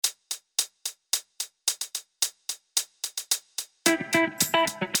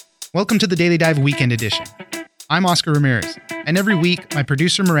Welcome to the Daily Dive Weekend Edition. I'm Oscar Ramirez, and every week, my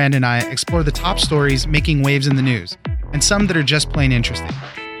producer Miranda and I explore the top stories making waves in the news, and some that are just plain interesting.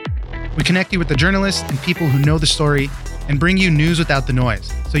 We connect you with the journalists and people who know the story, and bring you news without the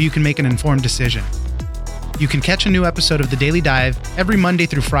noise, so you can make an informed decision. You can catch a new episode of the Daily Dive every Monday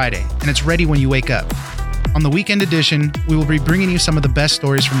through Friday, and it's ready when you wake up. On the Weekend Edition, we will be bringing you some of the best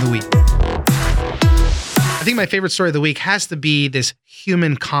stories from the week. I think my favorite story of the week has to be this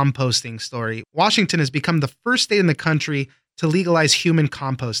human composting story. Washington has become the first state in the country to legalize human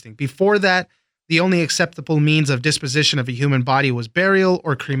composting. Before that, the only acceptable means of disposition of a human body was burial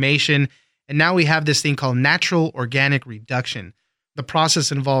or cremation, and now we have this thing called natural organic reduction. The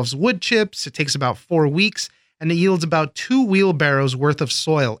process involves wood chips, it takes about 4 weeks, and it yields about 2 wheelbarrows worth of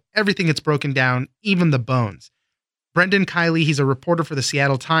soil. Everything gets broken down, even the bones. Brendan Kiley, he's a reporter for the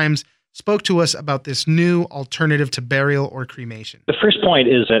Seattle Times, spoke to us about this new alternative to burial or cremation. The first point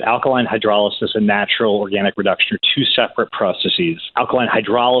is that alkaline hydrolysis and natural organic reduction are two separate processes. Alkaline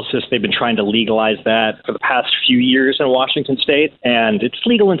hydrolysis, they've been trying to legalize that for the past few years in Washington state, and it's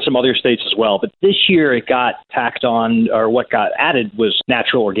legal in some other states as well. But this year it got tacked on, or what got added was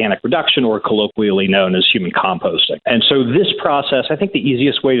natural organic reduction, or colloquially known as human composting. And so this process, I think the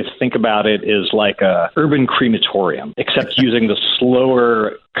easiest way to think about it is like a urban crematorium, except using the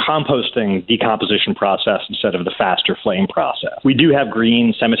slower composting decomposition process instead of the faster flame process. We do have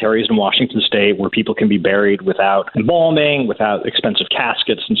green cemeteries in Washington state where people can be buried without embalming, without expensive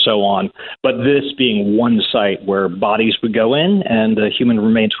caskets and so on. But this being one site where bodies would go in and the human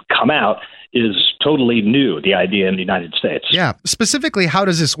remains would come out is totally new, the idea in the United States. Yeah. Specifically, how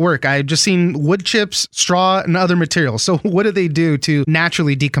does this work? I've just seen wood chips, straw, and other materials. So what do they do to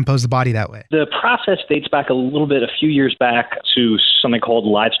naturally decompose the body that way? The process dates back a few years back to something called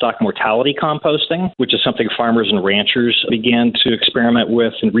livestock mortality composting, which is something farmers and ranchers began to experiment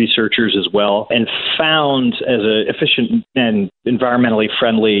with, and researchers as well, and found as an efficient and environmentally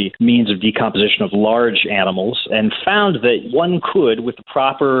friendly means of decomposition of large animals, and found that one could, with the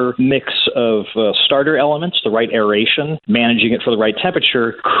proper mix of starter elements, the right aeration, managing it for the right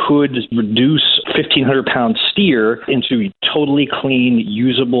temperature, could reduce 1,500-pound steer into totally clean,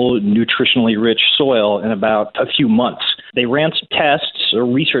 usable, nutritionally rich soil in about a few months. They ran some tests, a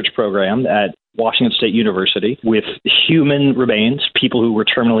research program at Washington State University with human remains, people who were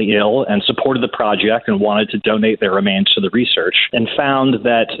terminally ill and supported the project and wanted to donate their remains to the research, and found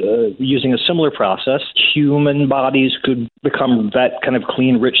that using a similar process, human bodies could become that kind of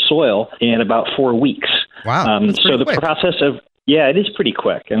clean, rich soil in about 4 weeks. Wow. So the process of it is pretty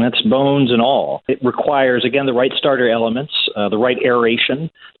quick, and that's bones and all. It requires, again, the right starter elements, the right aeration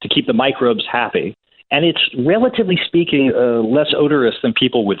to keep the microbes happy. And it's, relatively speaking, less odorous than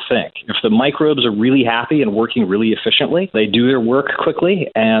people would think. If the microbes are really happy and working really efficiently, they do their work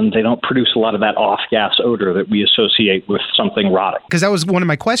quickly, and they don't produce a lot of that off-gas odor that we associate with something rotting. Because that was one of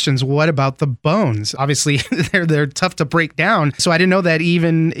my questions. What about the bones? Obviously, they're tough to break down. So I didn't know that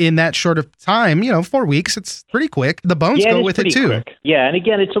even in that short of time, 4 weeks, it's pretty quick. The bones go with it too. Quick. Yeah, and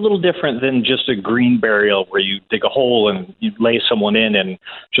again, it's a little different than just a green burial where you dig a hole and you lay someone in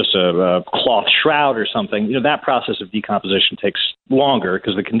just a cloth shroud or something. That process of decomposition takes longer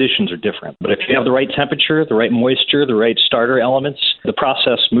because the conditions are different. But if you have the right temperature, the right moisture, the right starter elements, the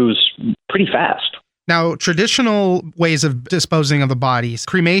process moves pretty fast. Now, traditional ways of disposing of the bodies,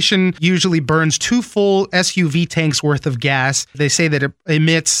 cremation usually burns 2 full SUV tanks worth of gas. They say that it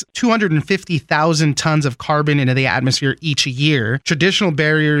emits 250,000 tons of carbon into the atmosphere each year. Traditional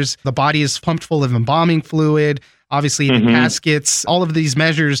burials, the body is pumped full of embalming fluid. Obviously, the caskets, all of these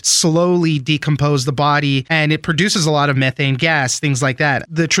measures slowly decompose the body, and it produces a lot of methane gas, things like that.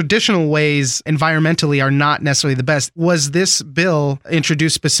 The traditional ways environmentally are not necessarily the best. Was this bill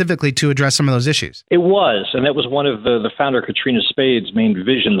introduced specifically to address some of those issues? It was, and that was one of the founder, Katrina Spade's, main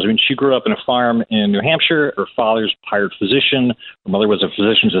visions. I mean, she grew up in a farm in New Hampshire. Her father's a hired physician. Her mother was a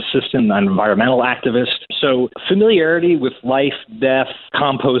physician's assistant, an environmental activist. So familiarity with life, death,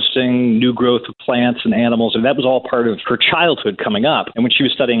 composting, new growth of plants and animals, and that was all part of her childhood coming up. And when she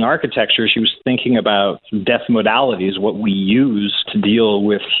was studying architecture, she was thinking about death modalities, what we use to deal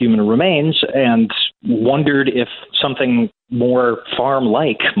with human remains, and wondered if something more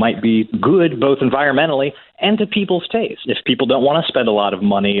farm-like might be good, both environmentally and to people's taste. If people don't want to spend a lot of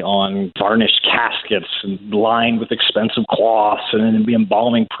money on varnished caskets and lined with expensive cloths and then the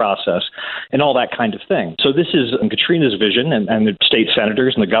embalming process and all that kind of thing. So this is Katrina's vision, and the state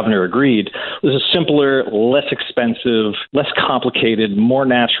senators and the governor agreed. It was a simpler, less expensive, less complicated, more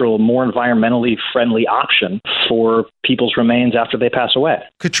natural, more environmentally friendly option for people's remains after they pass away.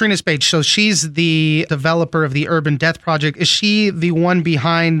 Katrina Spade, so she's the developer of the Urban Death Project. Is she the one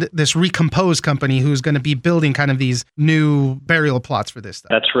behind this Recompose company who's going to be building kind of these new burial plots for this stuff?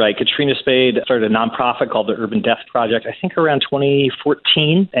 That's right. Katrina Spade started a nonprofit called the Urban Death Project, I think around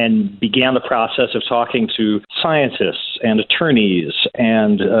 2014, and began the process of talking to scientists and attorneys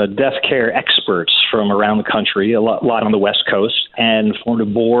and death care experts from around the country, a lot on the West Coast, and formed a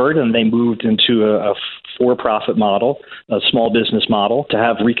board, and they moved into a for-profit model, a small business model, to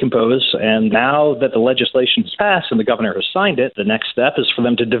have Recompose. And now that the legislation is passed and the governor has signed it, the next step is for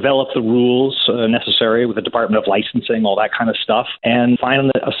them to develop the rules necessary with the Department of Licensing, all that kind of stuff, and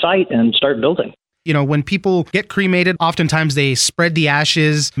find a site and start building. You know, when people get cremated, oftentimes they spread the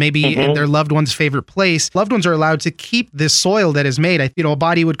ashes, maybe in their loved one's favorite place. Loved ones are allowed to keep this soil that is made. A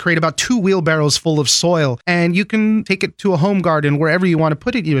body would create about 2 wheelbarrows full of soil, and you can take it to a home garden, wherever you want to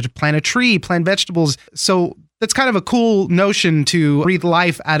put it. You would plant a tree, plant vegetables. So that's kind of a cool notion to breathe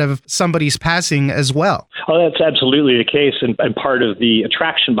life out of somebody's passing as well. Oh, that's absolutely the case, and part of the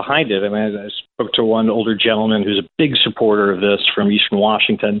attraction behind it. I mean, I spoke to one older gentleman who's a big supporter of this from Eastern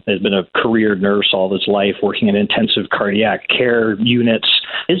Washington. Has been a career nurse all his life, working in intensive cardiac care units.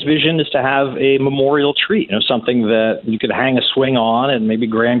 His vision is to have a memorial tree, something that you could hang a swing on, and maybe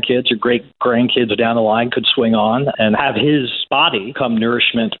grandkids or great-grandkids down the line could swing on, and have his body become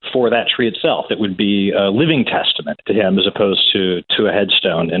nourishment for that tree itself. It would be a living testament to him as opposed to a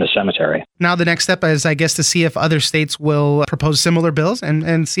headstone in a cemetery. Now the next step is, I guess, to see if other states will propose similar bills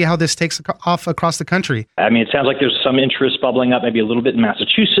and see how this takes off across the country. I mean, it sounds like there's some interest bubbling up, maybe a little bit in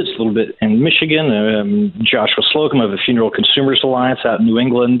Massachusetts, a little bit in Michigan. Joshua Slocum of the Funeral Consumers Alliance out in New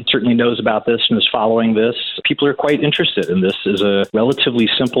England certainly knows about this and is following this. People are quite interested in this as a relatively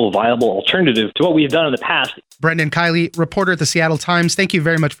simple, viable alternative to what we've done in the past. Brendan Kiley, reporter at the Seattle Times, thank you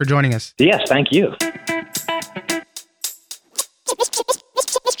very much for joining us. Yes, thank you.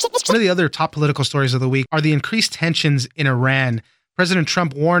 One of the other top political stories of the week are the increased tensions in Iran. President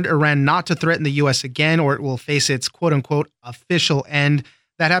Trump warned Iran not to threaten the U.S. again, or it will face its quote-unquote official end.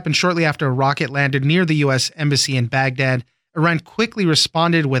 That happened shortly after a rocket landed near the U.S. embassy in Baghdad. Iran quickly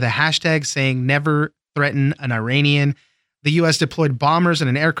responded with a hashtag saying never threaten an Iranian. The U.S. deployed bombers and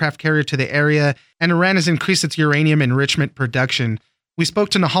an aircraft carrier to the area, and Iran has increased its uranium enrichment production. We spoke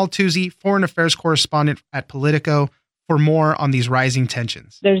to Nahal Tuzi, foreign affairs correspondent at Politico, for more on these rising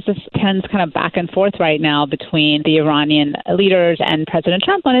tensions. There's this tense kind of back and forth right now between the Iranian leaders and President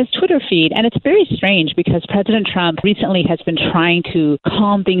Trump on his Twitter feed. And it's very strange because President Trump recently has been trying to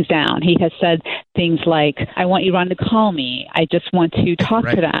calm things down. He has said things like, I want Iran to call me. I just want to talk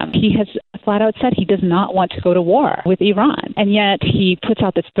to them. He has flat out said he does not want to go to war with Iran. And yet he puts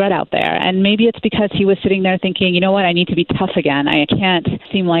out this threat out there. And maybe it's because he was sitting there thinking, you know what, I need to be tough again. I can't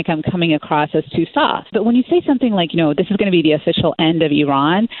seem like I'm coming across as too soft. But when you say something like, this is going to be the official end of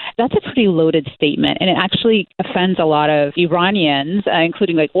Iran, that's a pretty loaded statement. And it actually offends a lot of Iranians,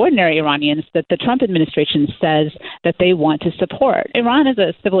 including like ordinary Iranians, that the Trump administration says that they want to support. Iran is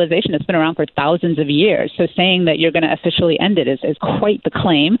a civilization that's been around for thousands of years. So saying that you're going to officially end it is quite the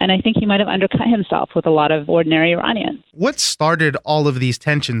claim. And I think he might have undercut himself with a lot of ordinary Iranians. What started all of these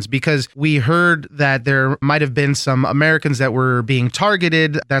tensions? Because we heard that there might have been some Americans that were being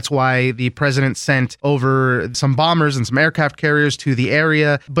targeted. That's why the president sent over some bombers and some aircraft carriers to the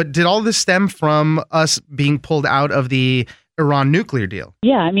area. But did all this stem from us being pulled out of the Iran nuclear deal?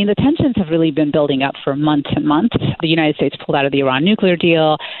 Yeah, I mean, the tensions have really been building up for months and months. The United States pulled out of the Iran nuclear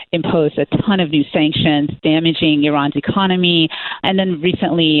deal, imposed a ton of new sanctions, damaging Iran's economy. And then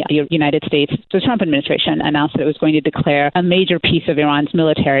recently, the United States, the Trump administration, announced that it was going to declare a major piece of Iran's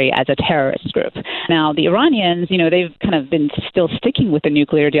military as a terrorist group. Now, the Iranians, they've kind of been still sticking with the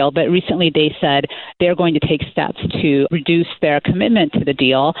nuclear deal, but recently they said they're going to take steps to reduce their commitment to the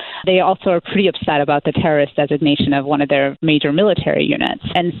deal. They also are pretty upset about the terrorist designation of one of their major military units.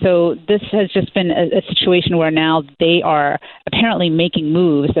 And so this has just been a situation where now they are apparently making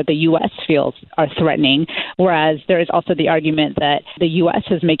moves that the U.S. feels are threatening, whereas there is also the argument that the U.S.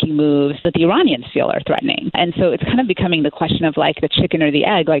 is making moves that the Iranians feel are threatening. And so it's kind of becoming the question of like the chicken or the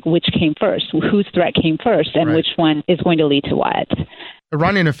egg, like which came first, whose threat came first, and which one is going to lead to what.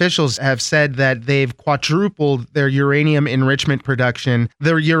 Iranian officials have said that they've quadrupled their uranium enrichment production.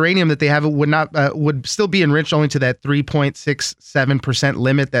 The uranium that they have would still be enriched only to that 3.67%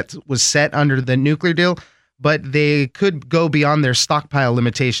 limit that was set under the nuclear deal, but they could go beyond their stockpile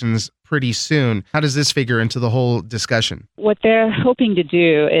limitations pretty soon. How does this figure into the whole discussion? What they're hoping to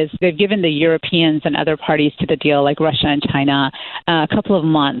do is they've given the Europeans and other parties to the deal, like Russia and China, a couple of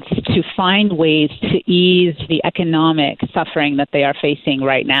months to find ways to ease the economic suffering that they are facing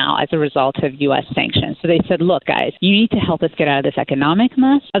right now as a result of U.S. sanctions. So they said, look, guys, you need to help us get out of this economic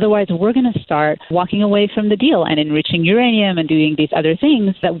mess. Otherwise, we're going to start walking away from the deal and enriching uranium and doing these other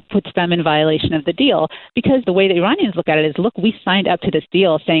things that puts them in violation of the deal. Because the way the Iranians look at it is, look, we signed up to this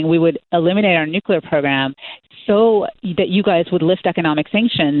deal saying we would eliminate our nuclear program so that you guys would lift economic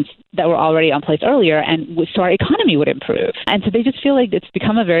sanctions that were already on place earlier, and so our economy would improve. And so they just feel like it's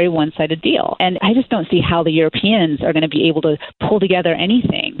become a very one-sided deal. And I just don't see how the Europeans are going to be able to pull together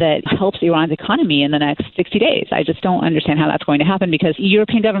anything that helps Iran's economy in the next 60 days. I just don't understand how that's going to happen, because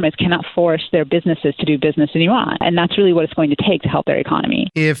European governments cannot force their businesses to do business in Iran. And that's really what it's going to take to help their economy.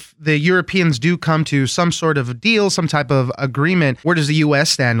 If the Europeans do come to some sort of a deal, some type of agreement, where does the U.S.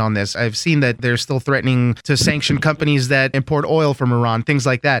 stand on this? I've seen that they're still threatening to sanction companies that import oil from Iran, things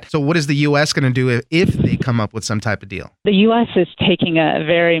like that. So what is the U.S. going to do if they come up with some type of deal? The U.S. is taking a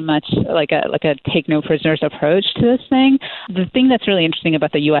very much like a take no prisoners approach to this thing. The thing that's really interesting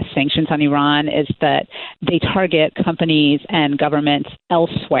about the U.S. sanctions on Iran is that they target companies and governments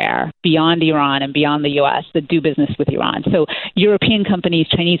elsewhere beyond Iran and beyond the U.S. that do business with Iran. So European companies,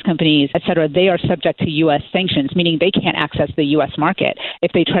 Chinese companies, et cetera, they are subject to U.S. sanctions, meaning they can't access the U.S. market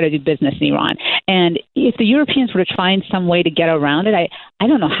if they try to do business in Iran. And if the Europeans were to find some way to get around it, I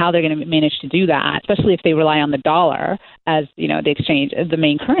don't know how they're going to manage to do that, especially if they rely on the dollar as, you know, the exchange, the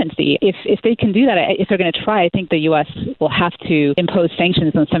main currency. If they can do that, if they're going to try, I think the U.S. will have to impose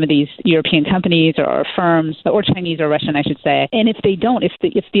sanctions on some of these European companies or firms, or Chinese or Russian, I should say. And if they don't,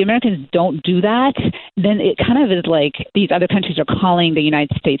 if the Americans don't do that, then it kind of is like these other countries are calling the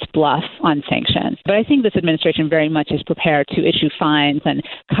United States bluff on sanctions. But I think this administration very much is prepared to issue fines and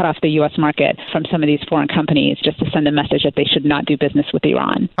cut off the U.S. market from some of these foreign companies just to send a message that they should not do business with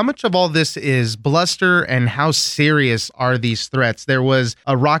Iran. How much of all this is bluster, and how serious are these threats? There was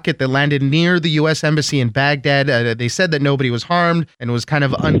a rocket that landed near the U.S. Embassy in Baghdad. They said that nobody was harmed, and it was kind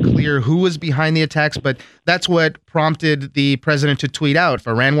of unclear who was behind the attacks, but that's what prompted the president to tweet out, if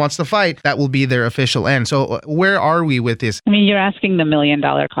Iran wants to fight, that will be their official end. So where are we with this? I mean, you're asking the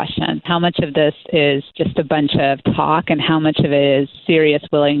million-dollar question. How much of this is just a bunch of talk, and how much of it is serious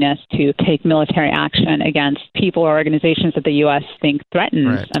willingness to take military action against people or organizations that the U.S. think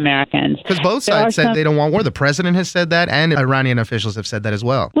threatens Americans? Because both sides said they don't want war. The president has said that, and Iranian officials have said that as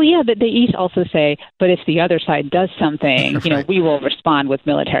well. Well, yeah, but they each also say, but if the other side does something, we will respond with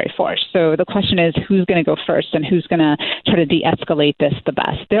military force. So the question is, who's going to go first, and who's going to try to de-escalate this the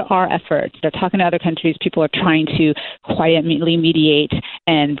best? There are efforts. They're talking to other countries. People are trying to quietly mediate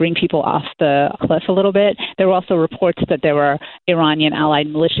and bring people off the cliff a little bit. There were also reports that there were Iranian allied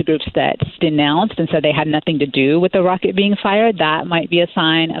militia groups that denounced and said they had nothing to do with the rocket being fired. That might be a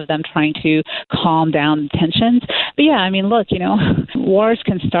sign of them trying to calm down tensions. But yeah, I mean, look, wars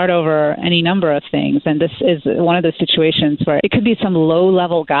can start over any number of things. And this is one of those situations where it could be some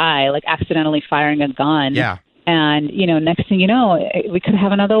low-level guy, like accidentally firing a gun. Yeah. And, next thing you know, we could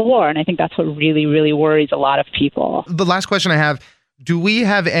have another war. And I think that's what really, really worries a lot of people. The last question I have, do we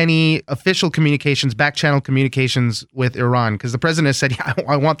have any official communications, back-channel communications with Iran? Because the president has said, yeah,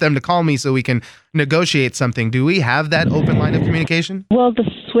 I want them to call me so we can negotiate something. Do we have that open line of communication? Well, the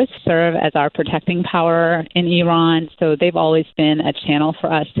Swiss serve as our protecting power in Iran, so they've always been a channel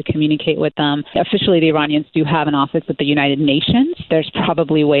for us to communicate with them. Officially, the Iranians do have an office at the United Nations. There's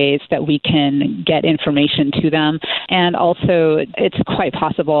probably ways that we can get information to them. And also, it's quite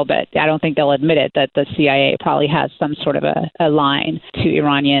possible, but I don't think they'll admit it, that the CIA probably has some sort of a line to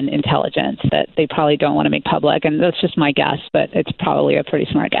Iranian intelligence that they probably don't want to make public. And that's just my guess, but it's probably a pretty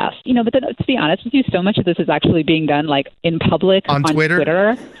smart guess. But then, to be honest with you, so much of this is actually being done like in public on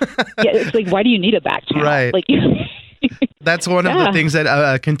Twitter. Yeah, it's like, why do you need a back channel? Right. Like, That's one of the things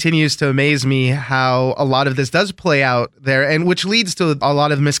that continues to amaze me, how a lot of this does play out there, and which leads to a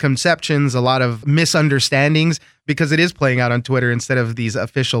lot of misconceptions, a lot of misunderstandings, because it is playing out on Twitter instead of these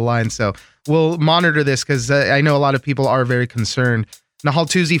official lines. So we'll monitor this, because I know a lot of people are very concerned. Nahal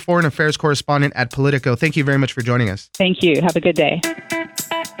Tousi, foreign affairs correspondent at Politico, thank you very much for joining us. Thank you. Have a good day.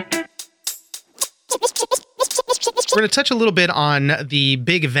 We're going to touch a little bit on the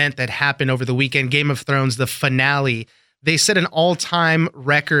big event that happened over the weekend, Game of Thrones, the finale. They set an all-time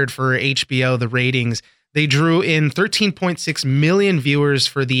record for HBO, the ratings. They drew in 13.6 million viewers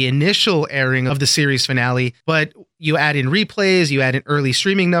for the initial airing of the series finale, but you add in replays, you add in early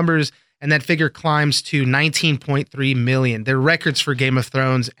streaming numbers, and that figure climbs to 19.3 million. They're records for Game of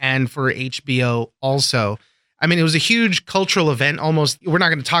Thrones and for HBO also. I mean, it was a huge cultural event almost. We're not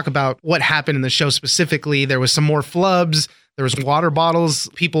going to talk about what happened in the show specifically. There was some more flubs. There was water bottles.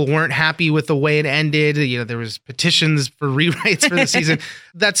 People weren't happy with the way it ended. There was petitions for rewrites for the season.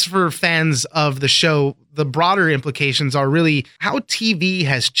 That's for fans of the show. The broader implications are really how TV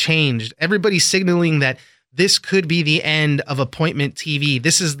has changed. Everybody's signaling that this could be the end of appointment TV.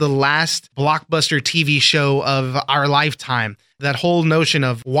 This is the last blockbuster TV show of our lifetime. That whole notion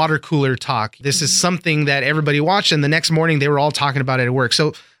of water cooler talk. This is something that everybody watched, and the next morning they were all talking about it at work.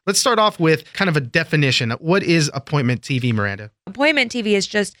 So let's start off with kind of a definition. What is appointment TV, Miranda? Appointment TV is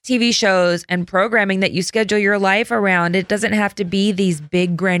just TV shows and programming that you schedule your life around. It doesn't have to be these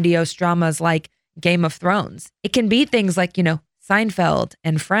big, grandiose dramas like Game of Thrones. It can be things like, Seinfeld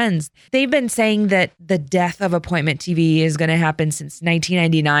and Friends. They've been saying that the death of appointment TV is going to happen since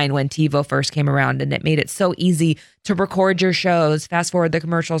 1999 when TiVo first came around, and it made it so easy to record your shows, fast forward the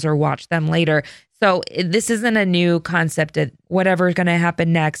commercials, or watch them later. So this isn't a new concept that whatever's going to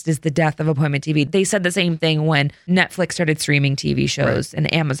happen next is the death of appointment TV. They said the same thing when Netflix started streaming TV shows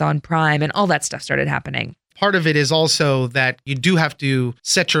and Amazon Prime and all that stuff started happening. Part of it is also that you do have to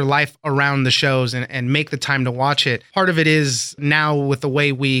set your life around the shows and make the time to watch it. Part of it is now with the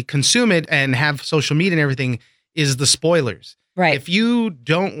way we consume it and have social media and everything is the spoilers. Right. If you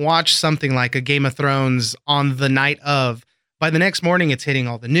don't watch something like a Game of Thrones on the night of, by the next morning, it's hitting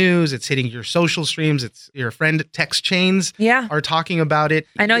all the news. It's hitting your social streams. It's your friend text chains are talking about it.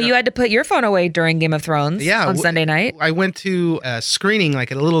 I know you had to put your phone away during Game of Thrones on Sunday night. I went to a screening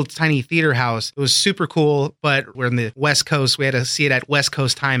like at a little tiny theater house. It was super cool, but we're in the West Coast. We had to see it at West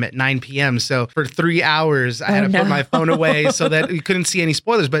Coast time at 9 p.m. So for 3 hours, I had to put my phone away so that we couldn't see any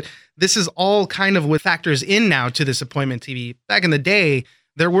spoilers. But this is all kind of what factors in now to this appointment TV. Back in the day,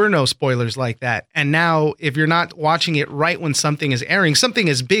 there were no spoilers like that. And now if you're not watching it right when something is airing, something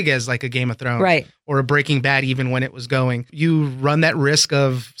as big as like a Game of Thrones or a Breaking Bad, even when it was going, you run that risk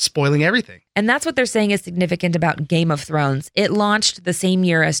of spoiling everything. And that's what they're saying is significant about Game of Thrones. It launched the same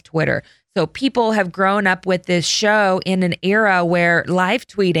year as Twitter. So people have grown up with this show in an era where live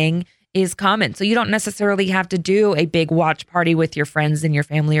tweeting is common. So you don't necessarily have to do a big watch party with your friends and your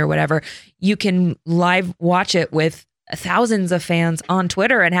family or whatever. You can live watch it with thousands of fans on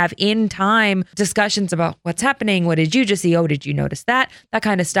Twitter and have in-time discussions about what's happening. What did you just see? Oh, did you notice that? That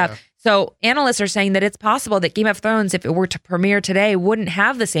kind of stuff. Yeah. So analysts are saying that it's possible that Game of Thrones, if it were to premiere today, wouldn't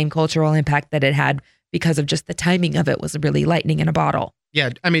have the same cultural impact that it had because of just the timing of it was really lightning in a bottle.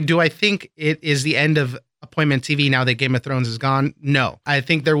 Yeah. I mean, do I think it is the end of appointment TV now that Game of Thrones is gone? No. I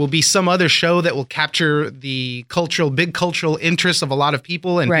think there will be some other show that will capture the big cultural interests of a lot of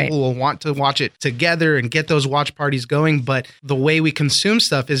people, and people will want to watch it together and get those watch parties going. But the way we consume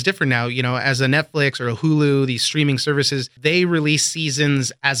stuff is different now. As a Netflix or a Hulu, these streaming services, they release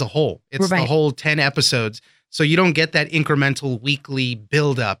seasons as a whole. It's the whole 10 episodes. So you don't get that incremental weekly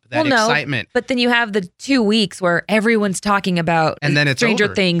buildup, that excitement. But then you have the 2 weeks where everyone's talking about and then it's Stranger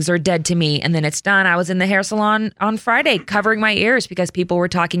over. Things or Dead to Me, and then it's done. I was in the hair salon on Friday covering my ears because people were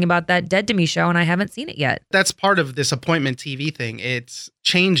talking about that Dead to Me show, and I haven't seen it yet. That's part of this appointment TV thing. It's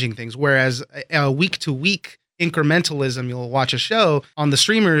changing things. Whereas a week-to-week incrementalism, you'll watch a show on the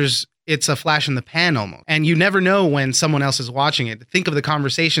streamers, it's a flash in the pan almost. And you never know when someone else is watching it. Think of the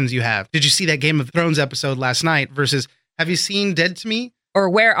conversations you have. Did you see that Game of Thrones episode last night versus have you seen Dead to Me? Or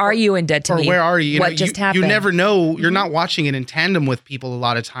where are you in Dead to Me? Or where are you? What just happened? You never know. You're not watching it in tandem with people a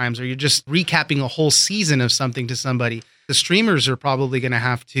lot of times, or you're just recapping a whole season of something to somebody. The streamers are probably going to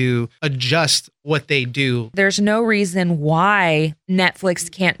have to adjust what they do. There's no reason why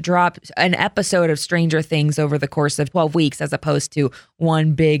Netflix can't drop an episode of Stranger Things over the course of 12 weeks as opposed to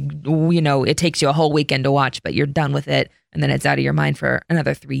one big, it takes you a whole weekend to watch, but you're done with it. And then it's out of your mind for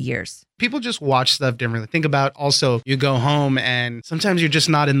another 3 years. People just watch stuff differently. Think about also you go home and sometimes you're just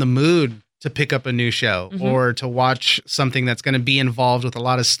not in the mood to pick up a new show or to watch something that's going to be involved with a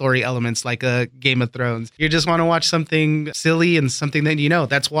lot of story elements like a Game of Thrones. You just want to watch something silly and something that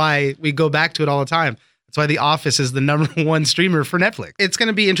That's why we go back to it all the time. That's why The Office is the number one streamer for Netflix. It's going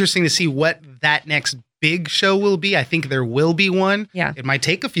to be interesting to see what that next big show will be. I think there will be one. Yeah. It might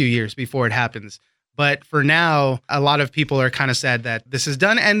take a few years before it happens. But for now, a lot of people are kind of sad that this is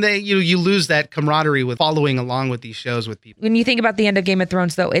done. And you lose that camaraderie with following along with these shows with people. When you think about the end of Game of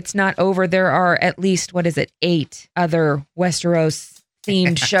Thrones, though, it's not over. There are at least, 8 other Westeros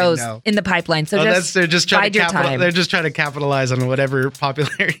themed shows in the pipeline. So they're just trying to capitalize on whatever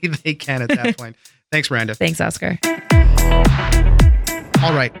popularity they can at that point. Thanks, Miranda. Thanks, Oscar.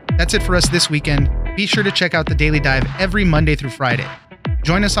 All right. That's it for us this weekend. Be sure to check out The Daily Dive every Monday through Friday.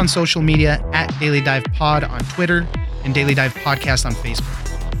 Join us on social media at Daily Dive Pod on Twitter and Daily Dive Podcast on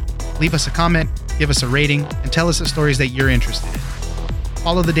Facebook. Leave us a comment, give us a rating, and tell us the stories that you're interested in.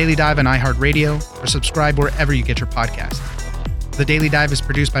 Follow The Daily Dive on iHeartRadio or subscribe wherever you get your podcasts. The Daily Dive is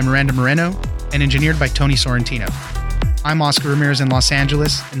produced by Miranda Moreno and engineered by Tony Sorrentino. I'm Oscar Ramirez in Los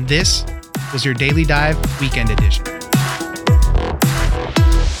Angeles, and this was your Daily Dive Weekend Edition.